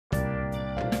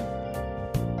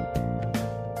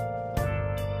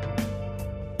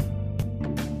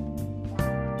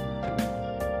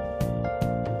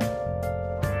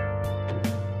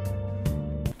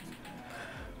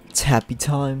It's happy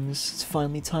times. It's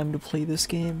finally time to play this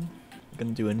game. I'm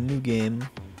gonna do a new game.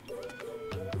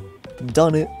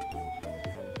 Done it.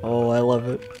 Oh, I love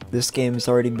it. This game is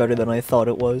already better than I thought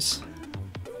it was.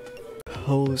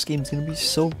 Oh, this game's gonna be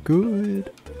so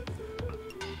good.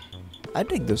 I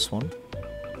dig this one.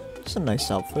 It's a nice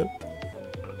outfit.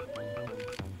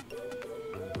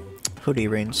 Hoodie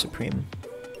reigns supreme.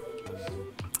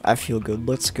 I feel good.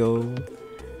 Let's go.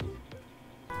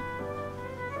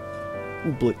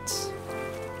 Ooblets.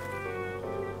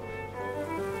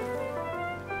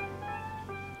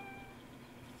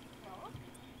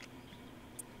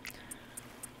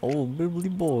 Oh, bibbly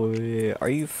boy, are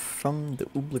you from the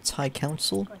Ooblets High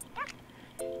Council?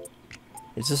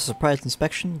 Is this a surprise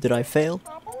inspection? Did I fail?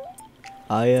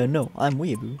 No, I'm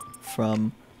Weeaboo,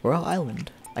 from Royal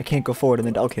Island. I can't go forward and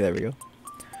then, okay, there we go.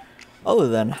 Oh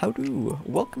then, how do?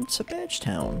 Welcome to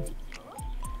Badgetown.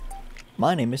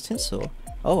 My name is Tinsel.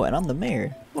 Oh, and I'm the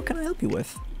mayor. What can I help you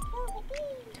with?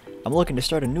 I'm looking to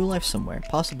start a new life somewhere,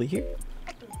 possibly here.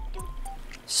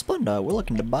 Splenda, you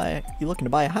looking to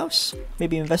buy a house?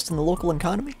 Maybe invest in the local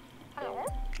economy?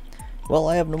 Well,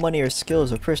 I have no money or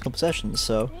skills or personal possessions,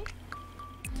 so...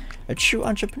 A true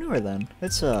entrepreneur, then.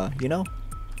 It's, you know...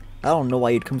 I don't know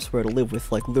why you'd come somewhere to live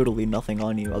with, like, literally nothing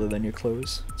on you other than your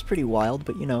clothes. It's pretty wild,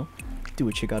 but, you know, do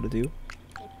what you gotta do.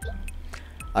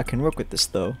 I can work with this,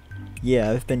 though.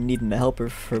 Yeah, I've been needing a helper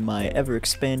for my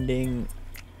ever-expanding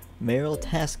mayoral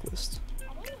task list.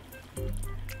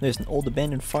 There's an old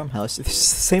abandoned farmhouse. It's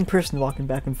the same person walking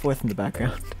back and forth in the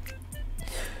background.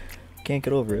 Can't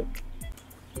get over it.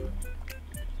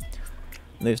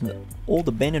 There's an old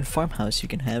abandoned farmhouse you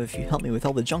can have if you help me with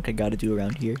all the junk I gotta do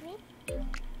around here.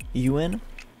 You in?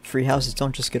 Free houses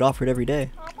don't just get offered every day.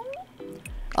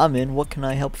 I'm in. What can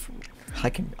I help?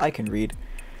 I can read.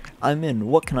 I'm in.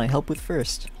 What can I help with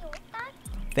first?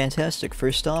 Fantastic.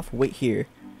 First off, wait here.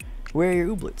 Where are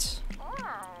your ooblets?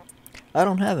 I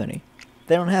don't have any.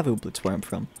 They don't have ooblets where I'm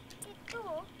from.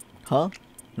 Huh?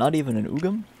 Not even an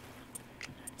oogum?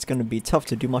 It's gonna be tough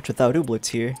to do much without ooblets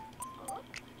here.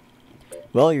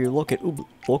 Well, your local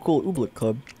ooblet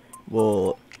club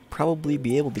will probably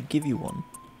be able to give you one.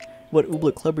 What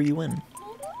ooblet club are you in?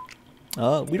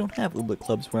 We don't have ooblet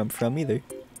clubs where I'm from either.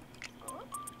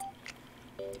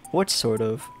 What sort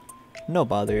of? No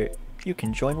bother, you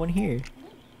can join one here.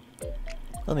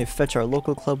 Let me fetch our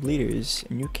local club leaders,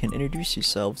 and you can introduce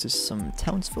yourselves to some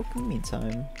townsfolk in the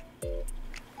meantime.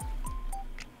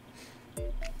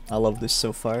 I love this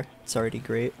so far. It's already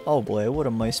great. Oh boy, what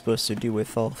am I supposed to do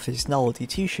with all of these novelty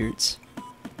t-shirts?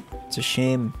 It's a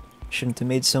shame. Shouldn't have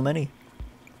made so many.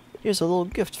 Here's a little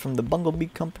gift from the Bumblebee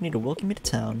Company to welcome you to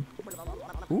town.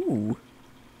 Ooh.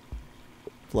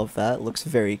 Love that. Looks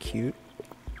very cute.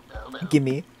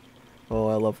 Gimme. Oh,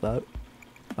 I love that.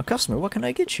 A customer, what can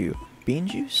I get you? Bean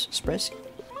juice? Espresso?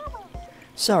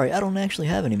 Sorry, I don't actually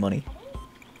have any money.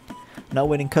 Not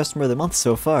winning customer of the month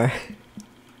so far.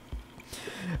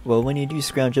 Well, when you do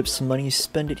scrounge up some money,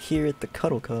 spend it here at the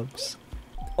Cuddle Cubs.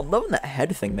 I'm loving that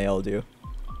head thing they all do.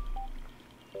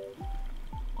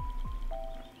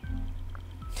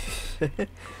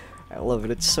 I love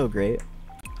it, it's so great.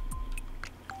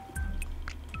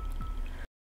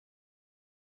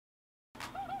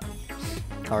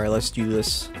 Alright, let's do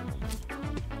this.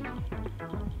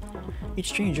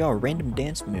 Each change are random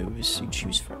dance moves you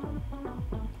choose from.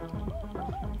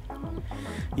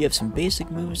 You have some basic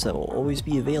moves that will always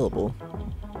be available.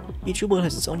 Each ooblet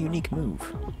has its own unique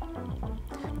move.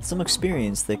 With some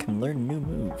experience, they can learn new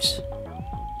moves.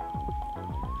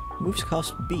 Moves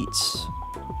cost beats,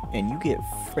 and you get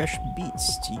fresh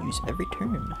beats to use every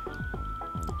turn.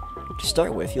 To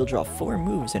start with, you'll draw 4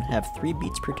 moves and have 3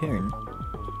 beats per turn.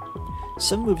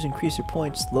 Some moves increase your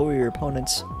points, lower your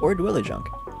opponents, or do other junk.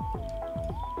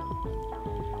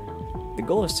 The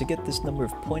goal is to get this number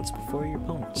of points before your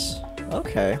opponents.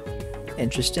 Okay.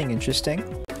 Interesting, interesting.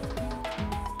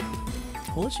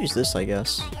 Well, let's use this, I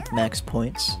guess. Max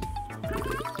points.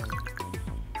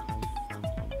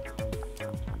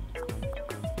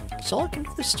 That's all I can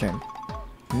do this turn.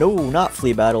 No, not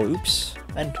flea battle. Oops.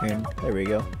 End turn. There we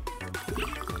go.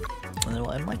 And then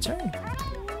we'll end my turn.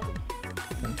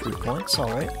 And 3 points,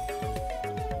 alright.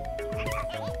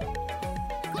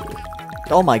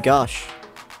 Oh my gosh.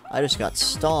 I just got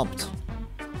stomped.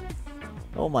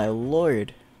 Oh my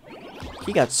lord.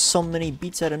 He got so many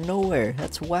beats out of nowhere.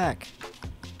 That's whack.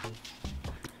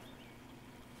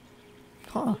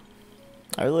 Huh.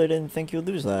 I really didn't think you'd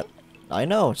lose that. I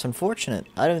know, it's unfortunate.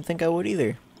 I didn't think I would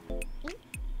either.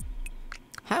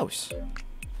 House.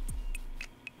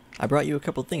 I brought you a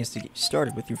couple things to get you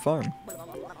started with your farm.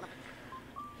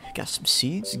 Got some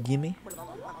seeds, gimme.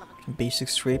 Basic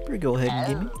scraper, go ahead and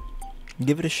gimme.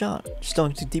 Give it a shot. Just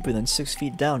don't dig deeper than 6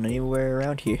 feet down anywhere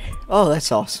around here. Oh,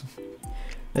 that's awesome.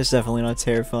 That's definitely not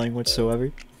terrifying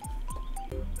whatsoever.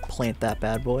 Plant that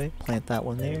bad boy. Plant that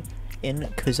one there. In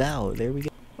Kazow. There we go.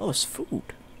 Oh, it's food.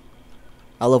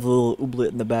 I love the little ooblet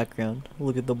in the background.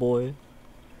 Look at the boy.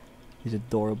 He's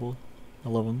adorable. I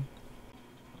love him.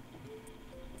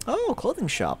 Oh, clothing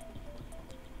shop.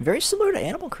 Very similar to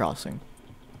Animal Crossing.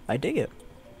 I dig it.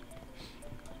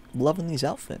 Loving these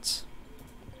outfits.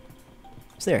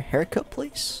 Is there a haircut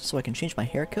place so I can change my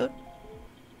haircut?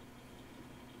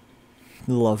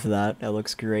 Love that. That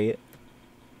looks great.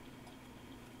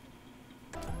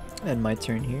 And my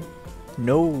turn here.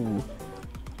 No.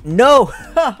 No!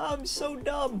 I'm so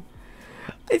dumb.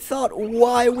 I thought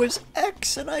Y was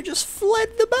X and I just fled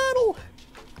the battle.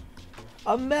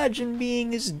 Imagine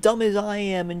being as dumb as I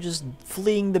am and just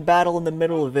fleeing the battle in the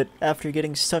middle of it after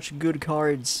getting such good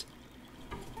cards.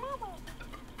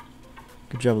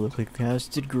 Good job, Look Like the House.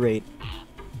 Did great.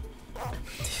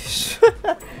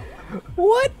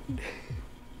 What?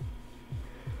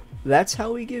 That's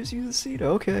how he gives you the seat?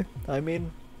 Okay. I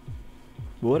mean,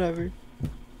 whatever.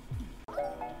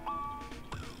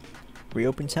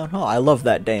 Reopen Town Hall. I love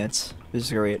that dance. This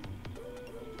is great.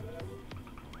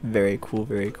 Very cool,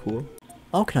 very cool.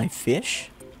 Oh, can I fish?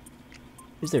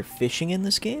 Is there fishing in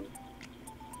this game?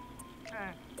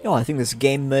 Oh, I think this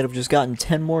game might have just gotten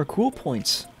 10 more cool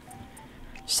points.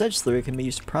 Sedge slurry can be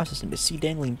used to process into sea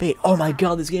dangling bait. Oh my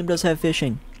god, this game does have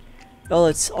fishing. Oh,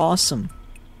 that's awesome.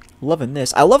 Loving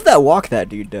this. I love that walk that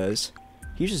dude does.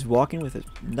 He's just walking with a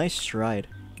nice stride.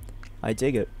 I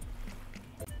dig it.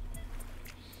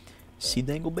 Sea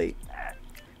dangle bait.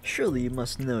 Surely you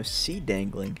must know sea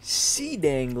dangling. Sea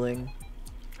dangling.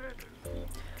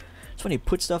 It's when you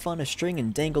put stuff on a string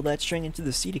and dangle that string into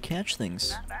the sea to catch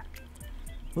things.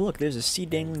 Look, there's a sea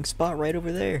dangling spot right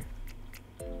over there.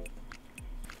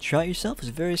 Try it yourself. It's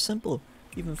very simple.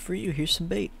 Even for you, here's some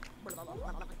bait.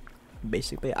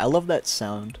 Basic bait. I love that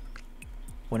sound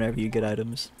whenever you get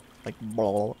items. Like,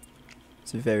 blah.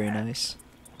 It's very nice.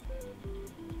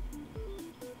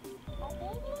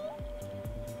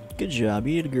 Good job.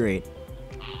 You did great.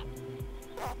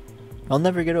 I'll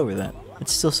never get over that.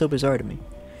 It's still so bizarre to me.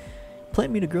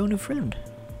 Plant me to grow a new friend.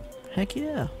 Heck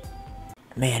yeah.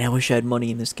 Man, I wish I had money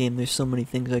in this game. There's so many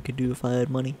things I could do if I had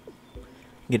money.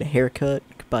 Get a haircut,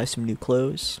 could buy some new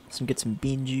clothes, get some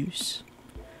bean juice.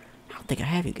 I don't think I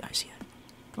have you guys yet.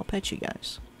 I'll pet you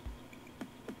guys.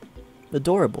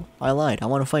 Adorable. I lied. I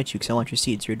want to fight you because I want your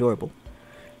seeds. You're adorable.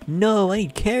 No, I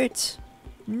need carrots.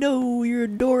 No, you're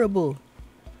adorable.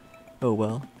 Oh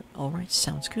well. Alright,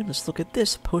 sounds good. Let's look at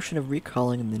this. Potion of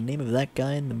recalling in the name of that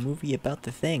guy in the movie about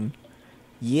the thing.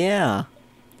 Yeah.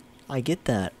 I get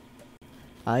that.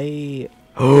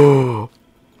 Oh,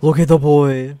 look at the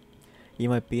boy. You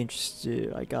might be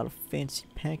interested. I got a fancy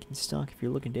pack in stock if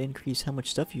you're looking to increase how much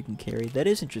stuff you can carry. That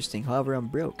is interesting. However, I'm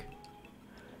broke.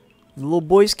 The little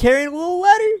boy's carrying a little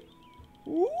ladder.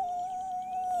 Ooh,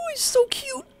 he's so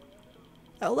cute.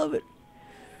 I love it.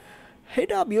 Hey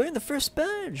Dob, you earned the first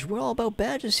badge. We're all about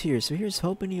badges here, so here's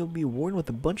hoping you'll be awarded with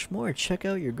a bunch more. Check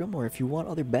out your grimoire if you want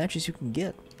other badges you can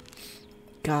get.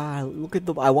 God, look at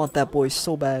the... I want that boy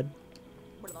so bad.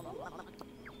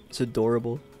 It's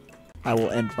adorable. I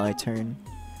will end my turn.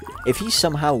 If he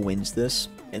somehow wins this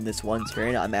in this one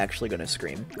turn, I'm actually gonna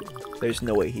scream. There's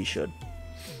no way he should.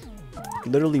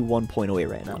 Literally 1 point away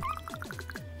right now.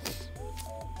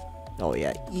 Oh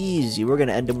yeah, easy. We're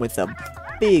gonna end him with a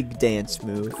big dance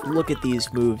move. Look at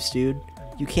these moves, dude.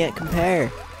 You can't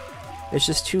compare. It's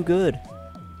just too good.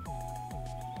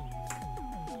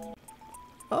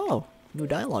 Oh, new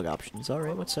dialogue options.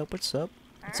 Alright, what's up, what's up?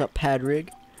 What's up, Padrig?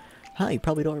 Hi, you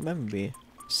probably don't remember me.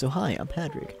 So hi, I'm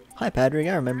Padrig. Hi Padrig,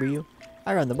 I remember you.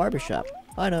 I run the barbershop.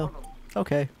 I know.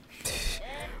 Okay.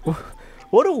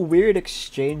 What a weird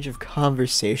exchange of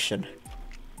conversation.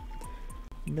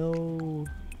 No.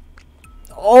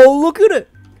 Oh, look at it!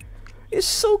 It's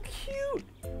so cute!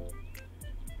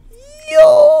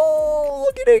 Yo!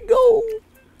 Look at it go!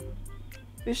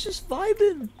 It's just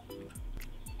vibing!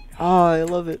 Ah, I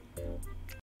love it.